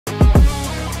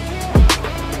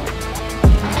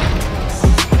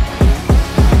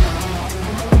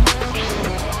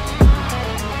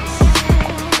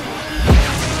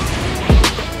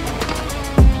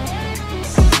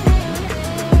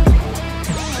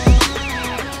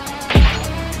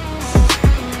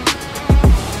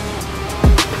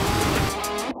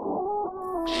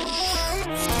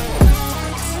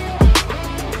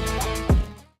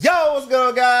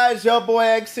guys, your boy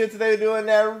X here today doing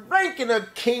that Ranking the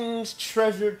King's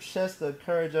Treasure Chest of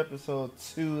Courage episode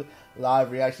 2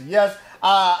 live reaction. Yes,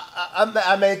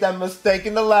 I made that mistake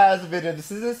in the last video.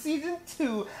 This is in season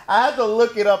 2. I had to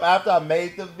look it up after I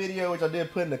made the video, which I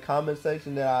did put in the comment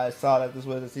section that I saw that this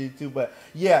was in season 2. But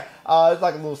yeah, it's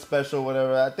like a little special,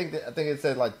 whatever. I think it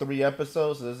said like 3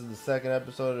 episodes, so this is the second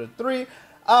episode of the 3.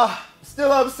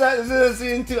 Still upset. This is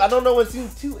season 2. I don't know when season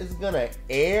 2 is gonna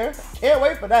air. Can't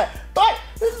wait for that. But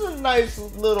this is a nice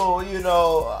little, you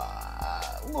know,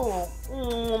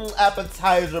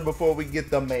 appetizer before we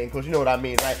get the main course. You know what I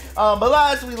mean, right? But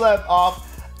last we left off,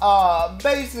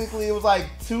 basically it was like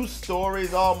 2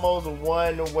 stories almost.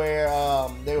 One where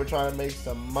they were trying to make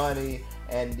some money,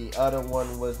 and the other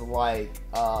one was like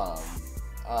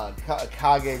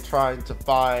Kage trying to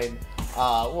find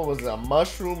what was it, a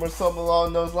mushroom or something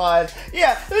along those lines.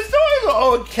 Yeah, the stories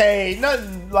are okay,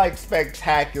 nothing like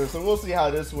spectacular, so we'll see how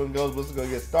this one goes. We're just gonna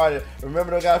get started.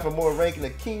 Remember though, guys, for more Ranking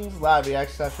the Kings live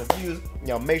reaction reviews, you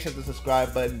know, make sure to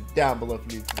subscribe button down below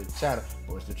if you're new to the channel.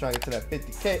 We're still trying to get to that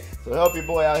 50K, so help your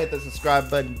boy out, hit the subscribe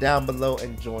button down below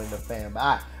and join the fam.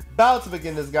 Alright, about to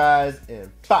begin this, guys, in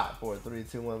 5, 4, 3,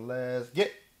 2, 1, let's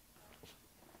get.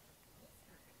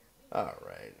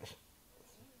 Alright.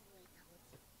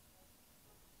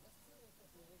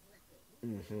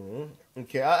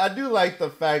 Okay, I do like the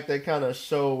fact they kind of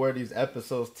show where these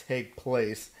episodes take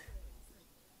place.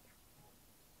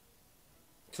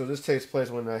 So this takes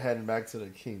place when they're heading back to the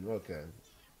king. Okay.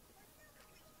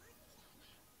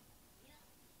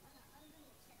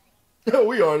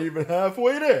 We aren't even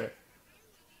halfway there.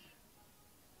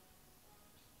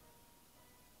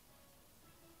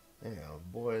 Damn,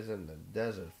 boys in the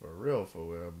desert for real,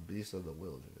 beasts of the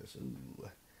wilderness. Ooh,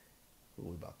 who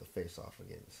we about to face off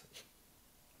against?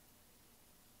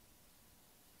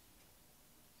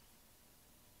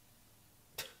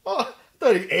 Oh, I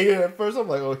thought he ate it at first. I'm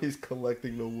like, oh, he's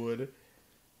collecting the wood.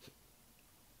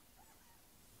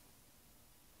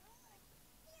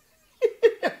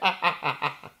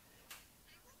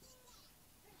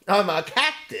 I'm a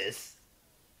cactus.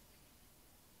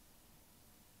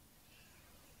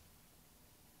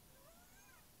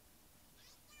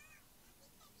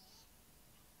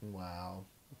 Wow.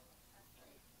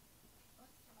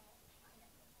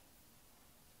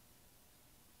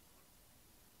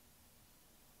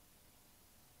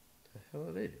 The hell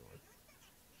are they doing?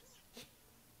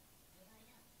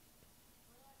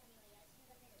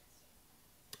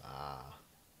 Ah,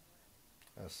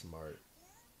 that's smart.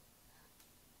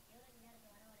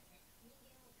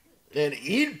 And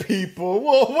eat people?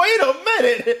 Well, wait a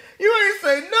minute. You ain't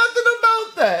say nothing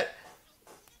about that.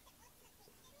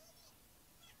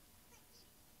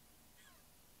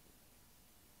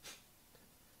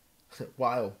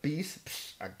 Wild beast?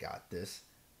 Psh, I got this.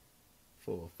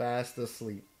 Full fast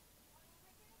asleep.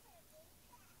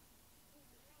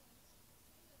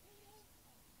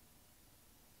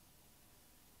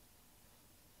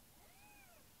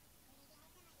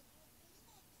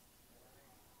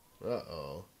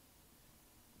 Uh-oh.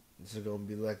 Is it gonna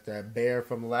be like that bear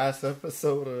from last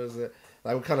episode, or is it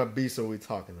like, what kind of beast are we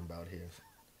talking about here?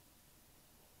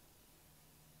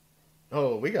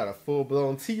 Oh, we got a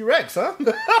full-blown T-Rex, huh?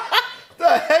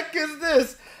 The heck is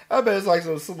this? I bet it's like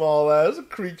some small ass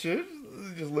creature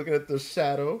just looking at the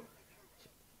shadow.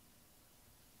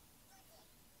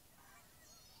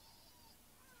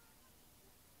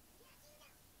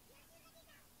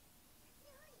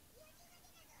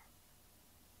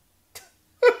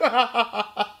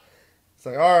 It's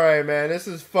like, all right, man, this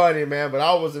is funny, man, but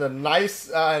I was in a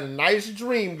nice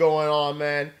dream going on,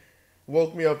 man.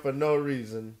 Woke me up for no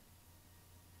reason.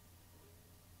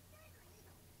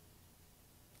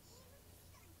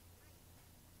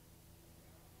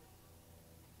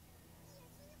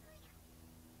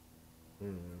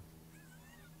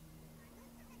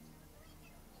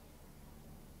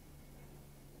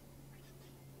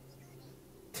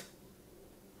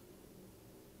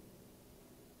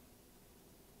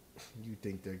 You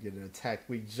think they're getting attacked?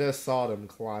 We just saw them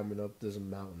climbing up this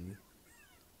mountain.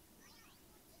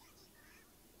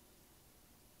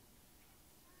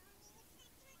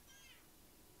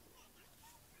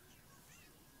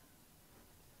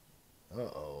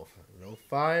 Uh-oh. No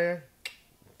fire?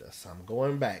 Thus, I'm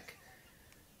going back.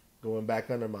 Going back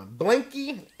under my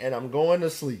blankie, and I'm going to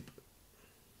sleep.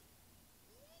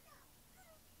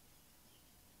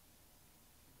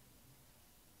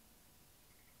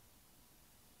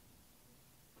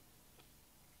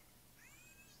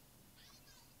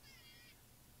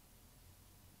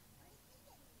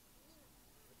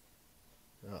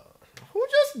 Who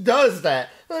just does that?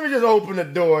 Let me just open the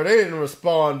door. They didn't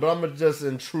respond, but I'm going to just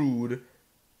intrude.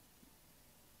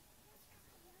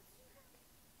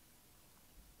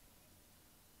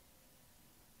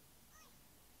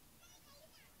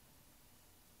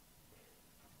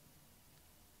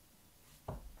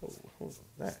 Who's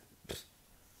that?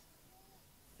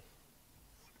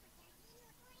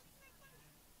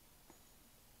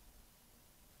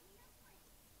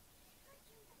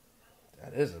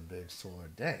 That is a big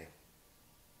sword. Dang.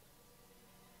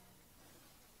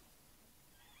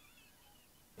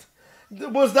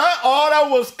 Was that all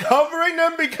that was covering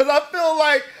them? Because I feel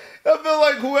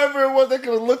like whoever it was, they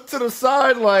could look to the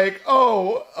side like,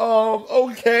 oh,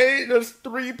 okay, there's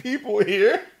three people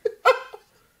here.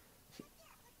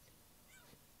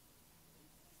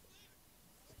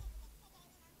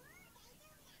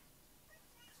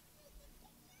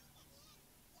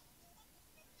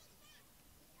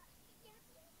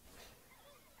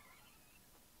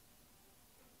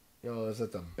 Yo, is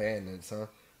it the bandits, huh?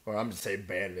 Or I'm just saying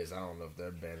bandits. I don't know if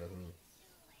they're bandits.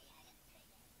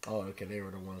 Oh, okay, they were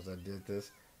the ones that did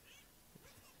this.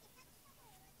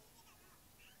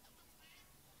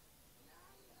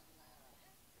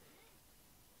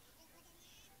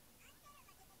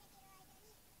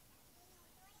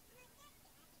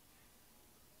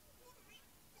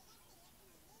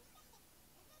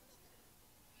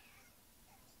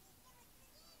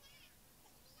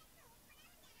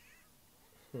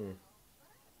 Hmm.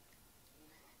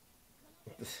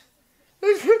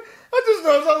 I just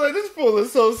know something like this fool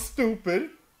is so stupid.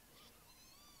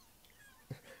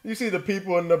 You see the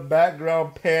people in the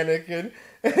background panicking,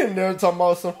 and they're talking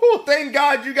about some. Oh, thank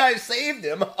God you guys saved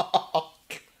him.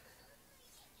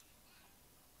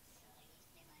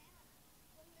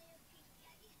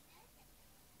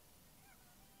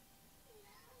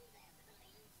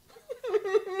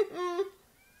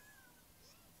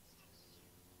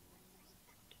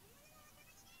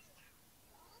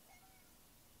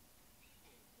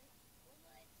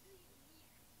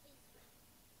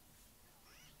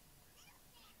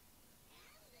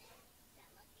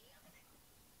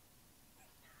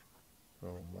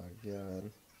 Oh my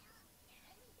God.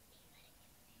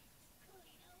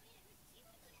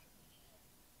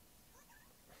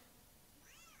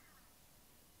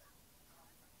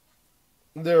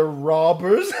 They're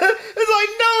robbers. It's like,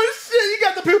 no shit, you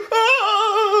got the people.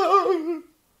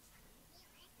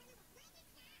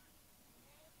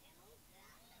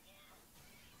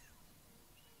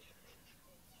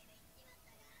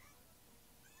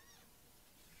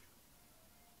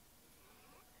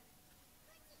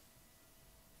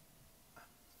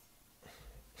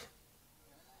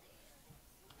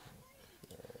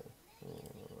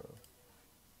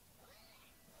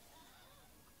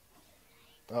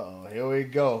 Oh, uh-oh, here we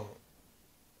go.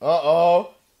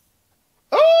 Uh-oh.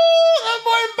 Oh, that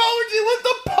boy Boji with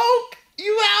the poke.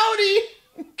 You outie.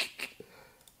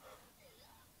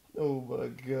 Oh my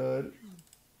God.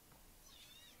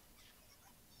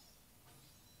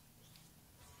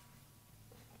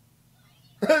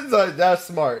 It's like, that's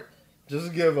smart.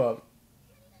 Just give up.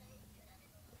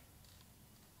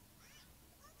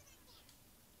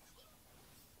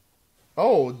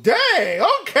 Oh, dang.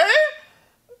 Okay.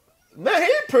 Man,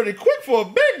 he's pretty quick for a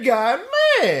big guy,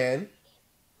 man.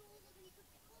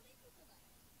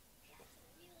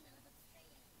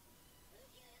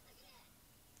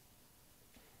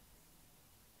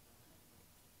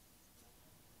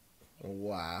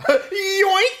 Wow.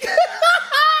 Yoink.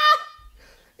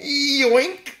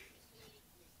 Yoink.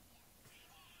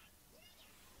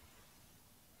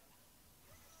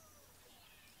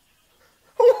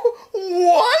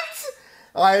 What?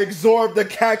 I absorbed the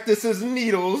cactus's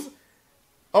needles.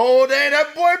 Oh, damn,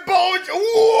 that boy Boji.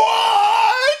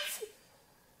 What?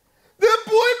 That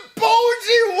boy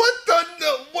Boji with the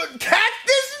what,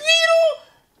 cactus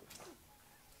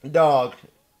needle? Dog.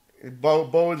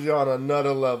 Boji on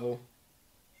another level.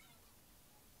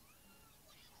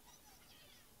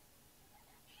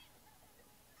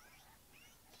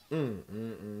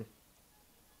 Mm.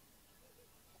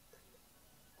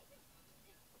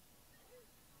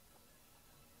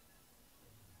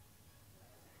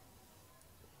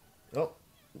 Oh,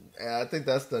 yeah, I think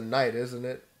that's the night, isn't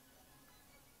it?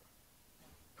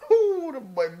 Ooh, the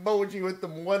boy Boji with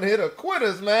them one hitter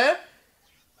quitters, man.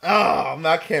 Oh, man,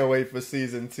 I can't wait for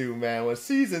season two, man. When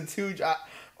season two,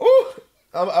 ooh,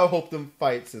 I hope them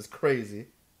fights is crazy.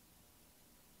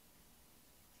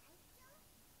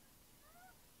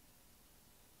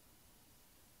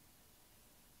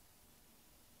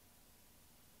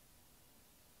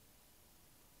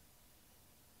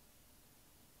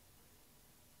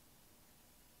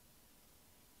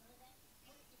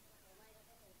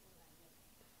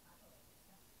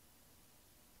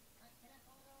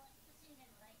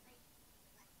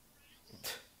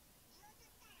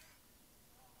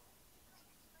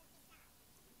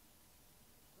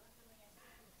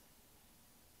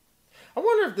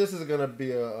 wonder if this is gonna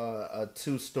be a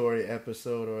 2-story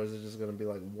episode, or is it just gonna be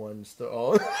like 1 story?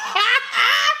 Oh, it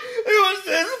was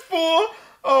this full.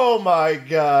 Oh my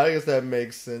god! I guess that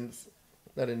makes sense.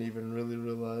 I didn't even really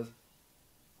realize.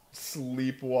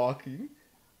 Sleepwalking.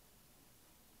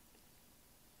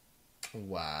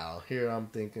 Wow. Here I'm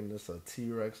thinking it's a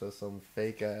T-Rex or some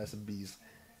fake ass beast.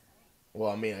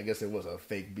 Well, I mean, I guess it was a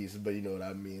fake beast, but you know what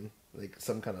I mean. Like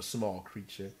some kind of small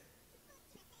creature.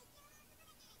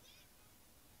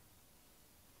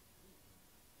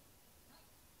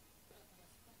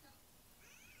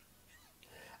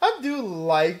 I do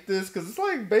like this because it's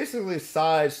like basically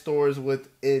side stories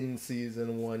within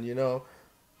season 1, you know?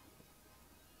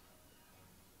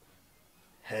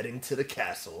 Heading to the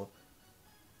castle.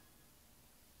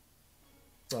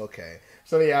 Okay.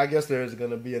 So yeah, I guess there is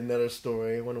going to be another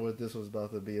story. I wonder what this was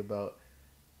about to be about.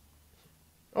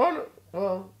 Oh, no.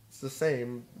 Well, it's the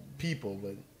same people,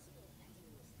 but...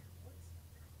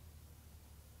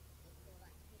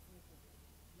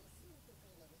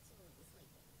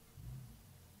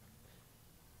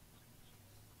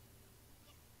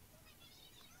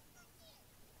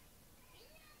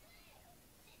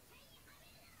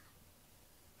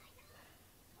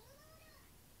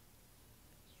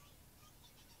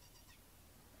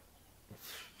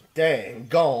 Dang,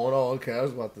 gone. Oh, okay. I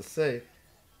was about to say.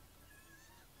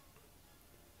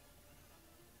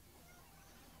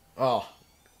 Oh.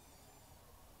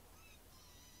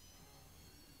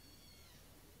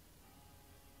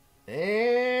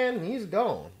 And he's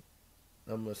gone.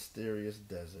 A mysterious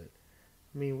desert.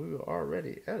 I mean, we were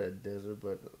already at a desert,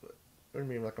 but what do you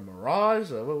mean, like a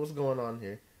mirage? Or what's going on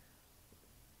here?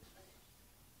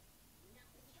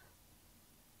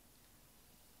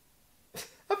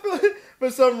 I feel like, for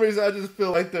some reason, I just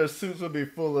feel like their suits would be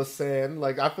full of sand.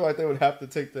 Like, I feel like they would have to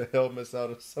take the helmets out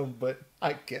of some, but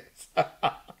I guess.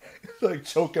 Like,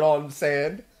 choking on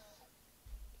sand.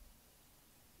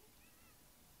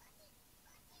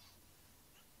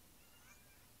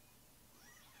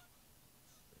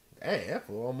 Dang, that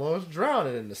fool almost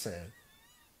drowning in the sand.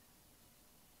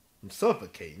 I'm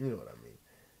suffocating, you know what I mean.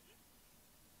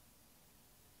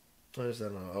 What is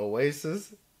that, an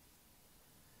oasis?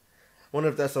 Wonder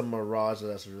if that's a mirage or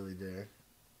that's really there.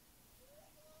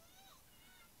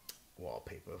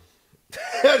 Wallpaper.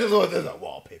 I just want there's a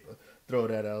wallpaper. Throw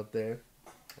that out there.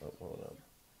 Oh, hold up.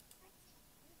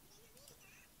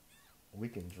 We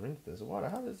can drink this water.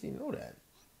 How does he know that?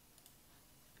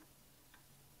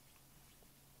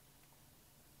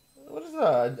 What is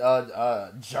that?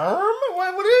 A germ?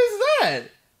 What is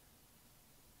that?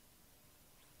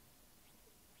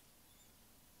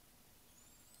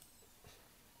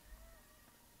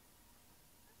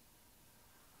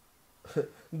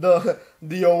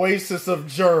 The oasis of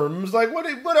germs. Like what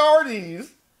are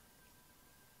these?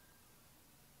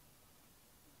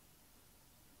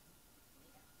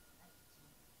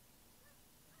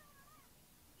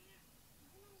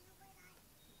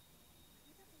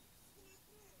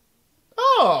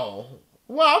 Oh,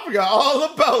 well, I forgot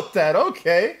all about that.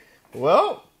 Okay,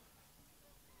 well,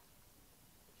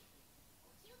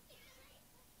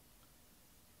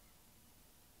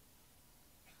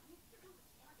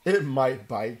 it might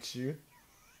bite you.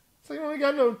 It's like you only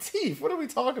got no teeth. What are we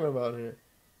talking about here?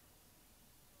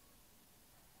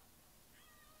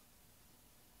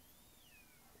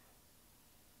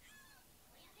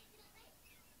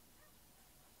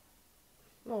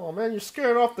 Oh man, you're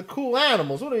scaring off the cool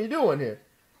animals. What are you doing here?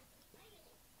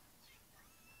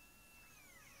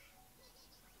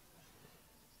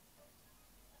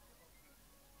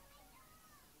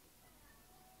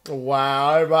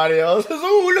 Wow, everybody else is,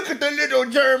 oh, look at the little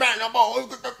germ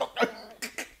animals.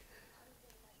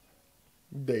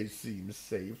 They seem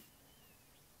safe.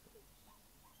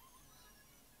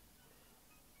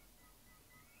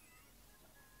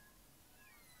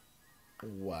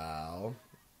 Wow.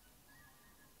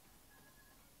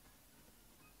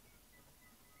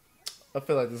 I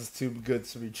feel like this is too good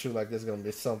to be true. Like there's gonna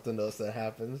be something else that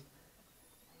happens.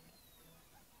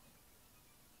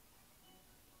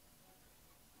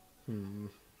 Hmm.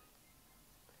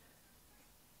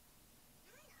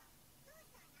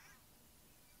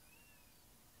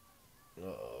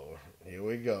 Oh, here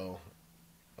we go.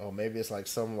 Oh, maybe it's like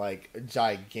some like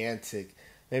gigantic.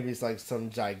 Maybe it's like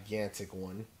some gigantic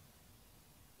one.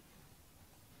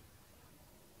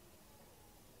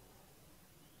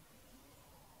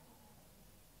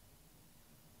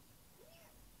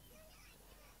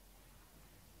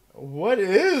 What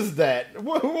is that?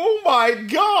 Oh my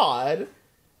god!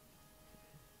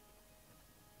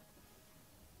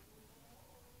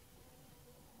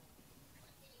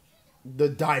 The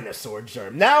dinosaur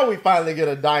germ. Now we finally get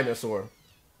a dinosaur.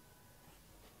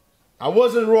 I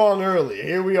wasn't wrong earlier.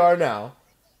 Here we are now.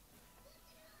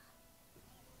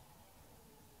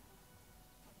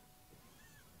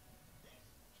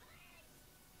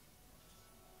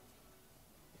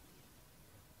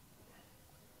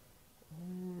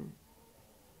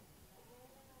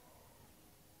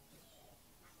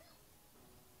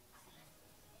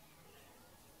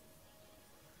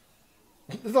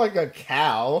 It's like a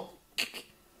cow.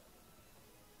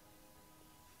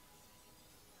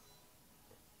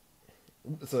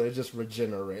 So it just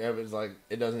regenerates. It's like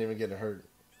it doesn't even get hurt.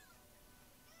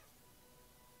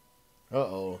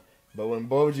 Uh-oh. But when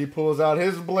Boji pulls out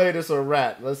his blade, it's a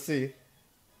rat. Let's see.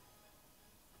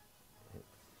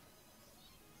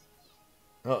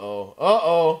 Uh-oh.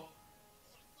 Uh-oh.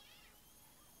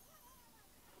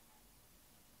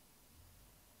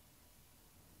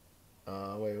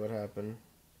 Wait, what happened?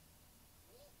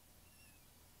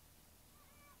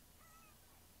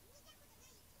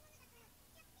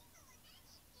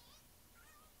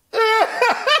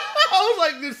 I was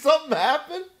like, did something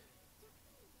happen?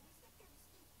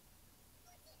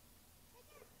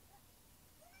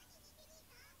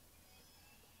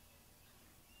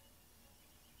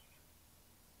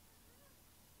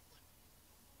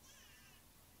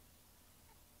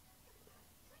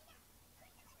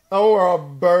 Or a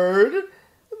bird?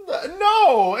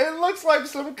 No, it looks like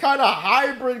some kind of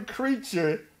hybrid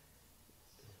creature.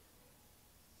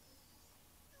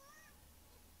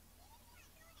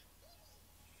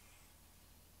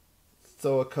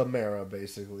 So a chimera,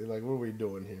 basically. Like, what are we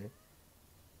doing here?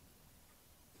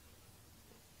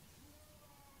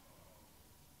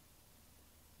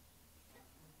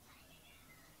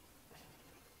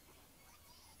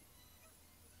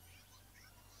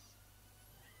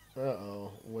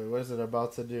 Uh-oh. Wait, what is it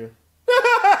about to do?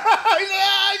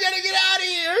 I gotta get out of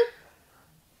here!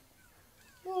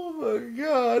 Oh my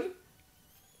god.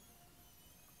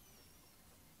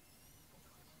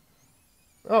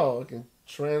 Oh, it can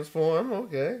transform,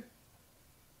 okay.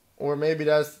 Or maybe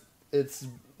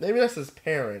maybe that's his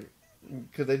parent.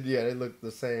 Because they look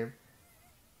the same.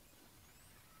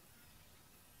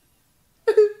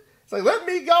 It's like, let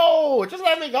me go! Just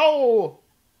let me go!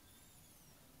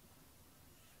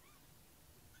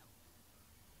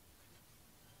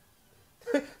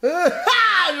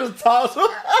 Just toss him.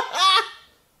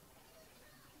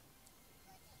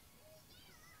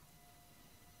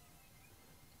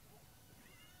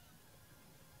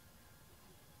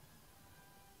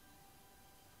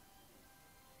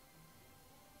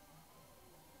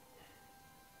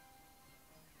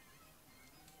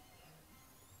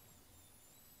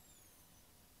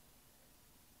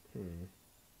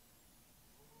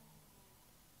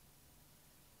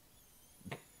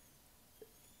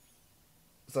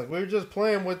 It's like, we were just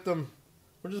playing with them.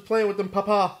 We're just playing with them,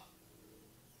 papa.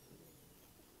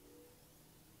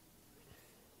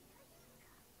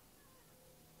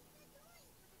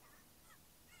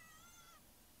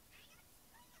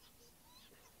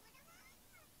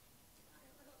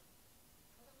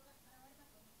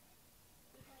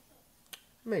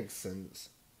 Makes sense.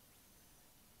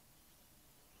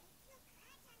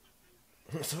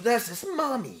 So that's his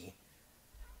mommy.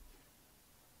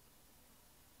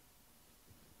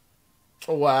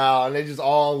 Wow, and they just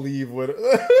all leave with it. It's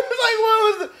like,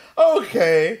 what was it?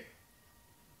 Okay.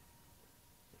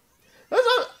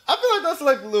 I feel like that's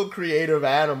like little creative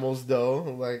animals, though.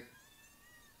 Like,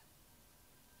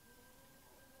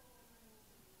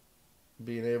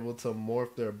 being able to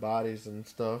morph their bodies and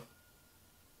stuff.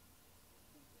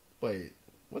 Wait,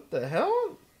 what the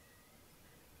hell?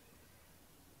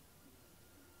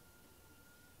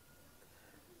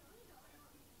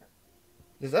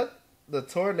 Is that the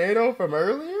tornado from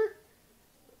earlier?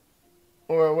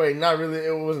 Or wait, not really.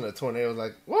 It wasn't a tornado. It was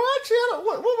like, what?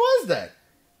 What was that?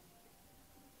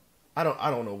 I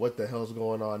don't know what the hell's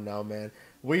going on now, man.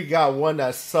 We got one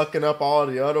that's sucking up all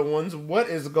the other ones. What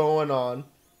is going on?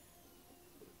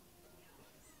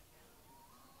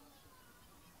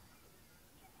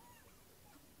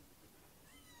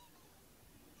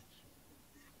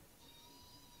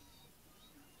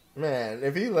 Man,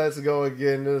 if he lets go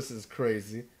again, this is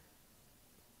crazy.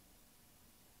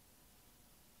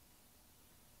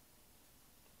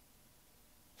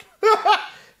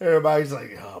 Everybody's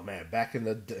like, "Oh man, back in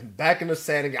the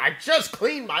sand again. I just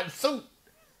cleaned my suit."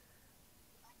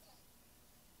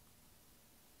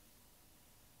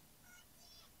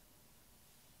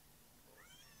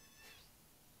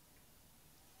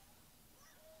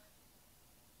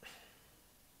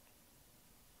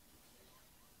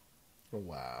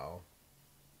 Wow.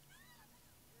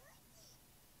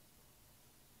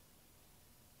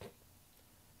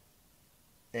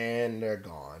 And they're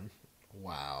gone.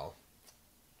 Wow.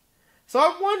 So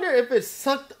I wonder if it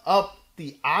sucked up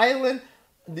the island,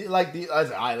 the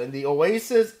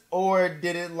oasis, or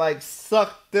did it like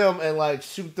suck them and like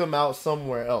shoot them out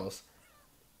somewhere else?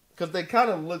 Because they kind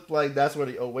of looked like that's where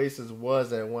the oasis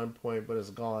was at one point, but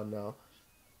it's gone now.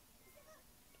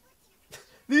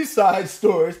 These side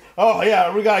stories. Oh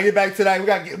yeah, we gotta get back to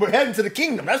that. We're heading to the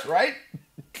kingdom. That's right.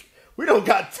 We don't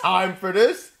got time for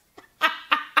this.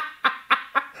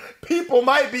 People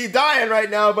might be dying right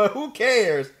now, but who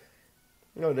cares?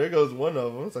 Oh, there goes one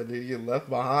of them. So did he get left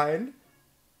behind?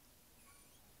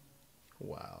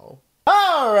 Wow.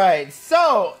 All right,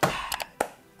 so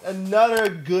another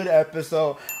good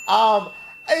episode.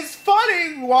 It's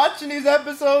funny watching these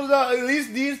episodes, at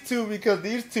least these two, because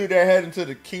these two, they're heading to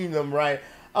the kingdom, right?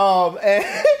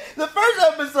 And the first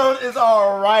episode is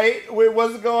alright with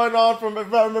what's going on from,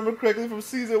 if I remember correctly, from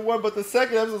season 1, but the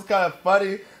second episode is kind of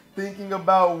funny, thinking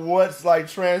about what's like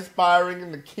transpiring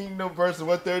in the kingdom versus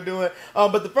what they're doing.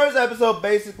 But the first episode,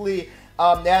 basically,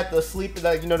 they had to sleep,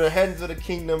 like, you know, they're heading to the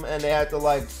kingdom and they had to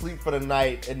like sleep for the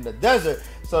night in the desert.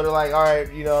 So they're like, all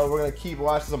right, you know, we're gonna keep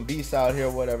watching some beasts out here,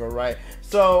 whatever, right?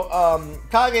 So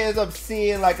Kage ends up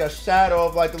seeing like a shadow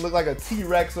of like, it looked like a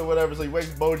T-Rex or whatever. So he wakes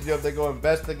Boji up. They go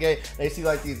investigate. They see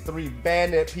like these 3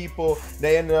 bandit people.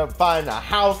 They ended up finding a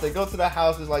house. They go to the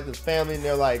house. There's like this family and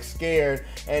they're like scared.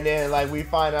 And then like we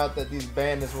find out that these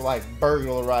bandits were like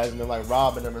burglarizing them, like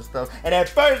robbing them and stuff. And at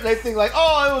first they think like,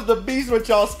 oh, it was the beast which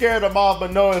y'all scared them off,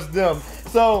 but no, it's them.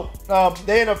 So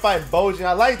they end up fighting Boji. And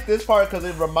I like this part because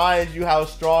it reminds you how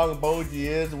strong Boji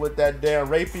is with that damn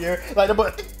rapier. Like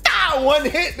one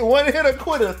hit a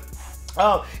quitter.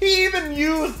 He even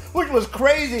used, which was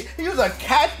crazy, he used a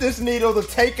cactus needle to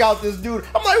take out this dude.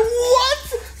 I'm like, what?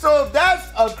 So that's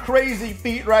a crazy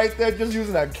feat right there, just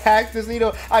using a cactus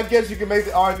needle. I guess you can make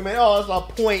the argument, oh, it's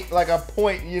a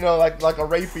point, you know, like a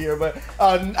rapier, but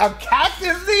a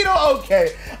cactus needle?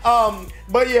 Okay.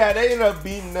 But yeah, they ended up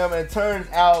beating them, and it turns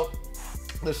out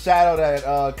the shadow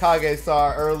that Kage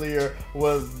saw earlier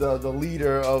was the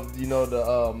leader of, you know,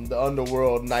 the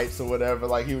underworld knights or whatever.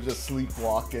 Like, he was just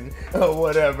sleepwalking or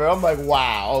whatever. I'm like,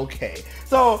 wow, okay.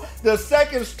 So the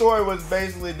second story was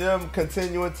basically them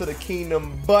continuing to the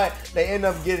kingdom, but they end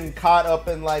up getting caught up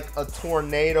in like a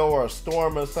tornado or a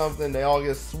storm or something. They all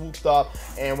get swooped up,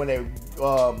 and when they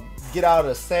get out of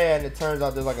the sand, it turns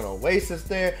out there's like an oasis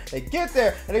there. They get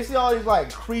there and they see all these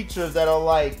like creatures that are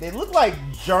like, they look like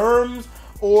germs.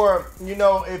 Or, you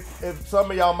know, if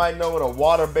some of y'all might know what a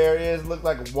water bear is, look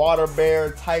like water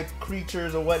bear type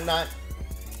creatures or whatnot.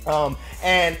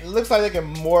 And it looks like they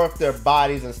can morph their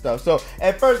bodies and stuff. So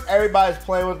at first everybody's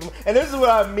playing with them, and this is what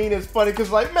I mean, it's funny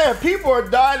because like, man, people are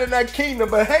dying in that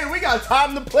kingdom, but hey, we got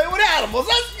time to play with animals,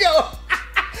 let's go.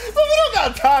 So we don't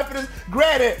got time for this.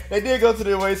 Granted, they did go to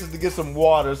the oasis to get some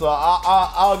water, so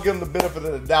I'll give them the benefit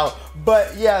of the doubt.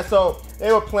 But yeah, so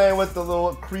they were playing with the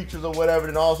little creatures or whatever,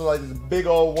 and also like this big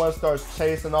old one starts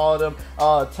chasing all of them.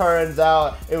 Turns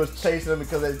out it was chasing them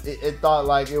because it thought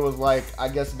like it was like, I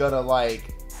guess, gonna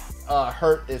like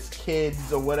hurt its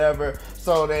kids or whatever.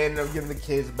 So they ended up giving the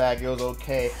kids back. It was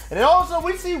okay. And then also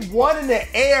we see one in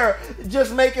the air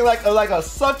just making like a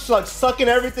sucking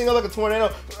everything up like a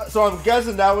tornado. So I'm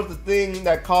guessing that was the thing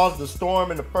that caused the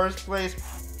storm in the first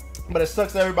place. But it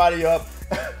sucks everybody up.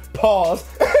 Pause.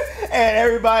 And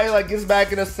everybody like gets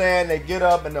back in the sand. They get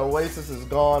up and the oasis is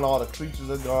gone. All the creatures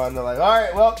are gone. They're like, all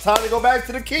right, well, time to go back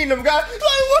to the kingdom, guys. Like,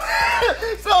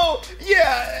 what? So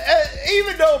yeah,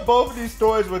 even though both of these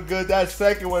stories were good, that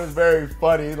second one is very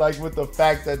funny. Like with the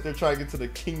fact that they're trying to get to the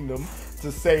kingdom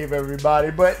to save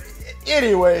everybody. But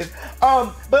anyways,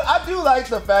 but I do like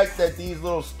the fact that these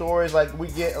little stories, like we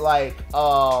get like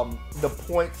the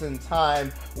points in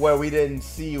time where we didn't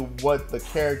see what the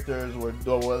characters were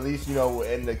doing, or at least, you know,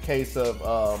 in the case of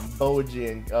Boji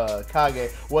and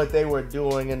Kage, what they were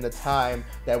doing in the time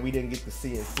that we didn't get to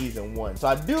see in season 1. So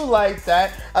I do like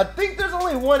that. I think there's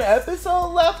only 1 episode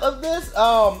left of this.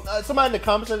 Somebody in the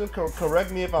comment section can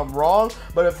correct me if I'm wrong,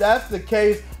 but if that's the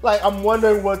case, like, I'm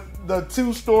wondering what the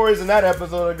 2 stories in that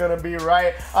episode are gonna be,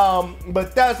 right?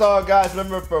 But that's all, guys.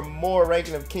 Remember, for more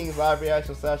Ranking of Kings live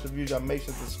reactions / reviews, y'all make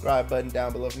sure to subscribe button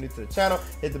down below if you're new to the channel.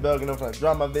 Hit the bell, get notified when I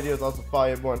drop my videos. Also follow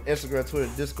your boy on Instagram, Twitter,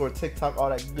 Discord, TikTok, all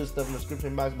that good stuff in the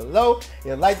description box below. If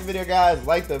you like the video, guys,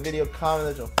 like the video, comment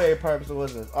what your favorite part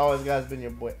was. As always, guys, been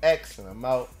your boy X, and I'm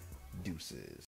out. Deuces.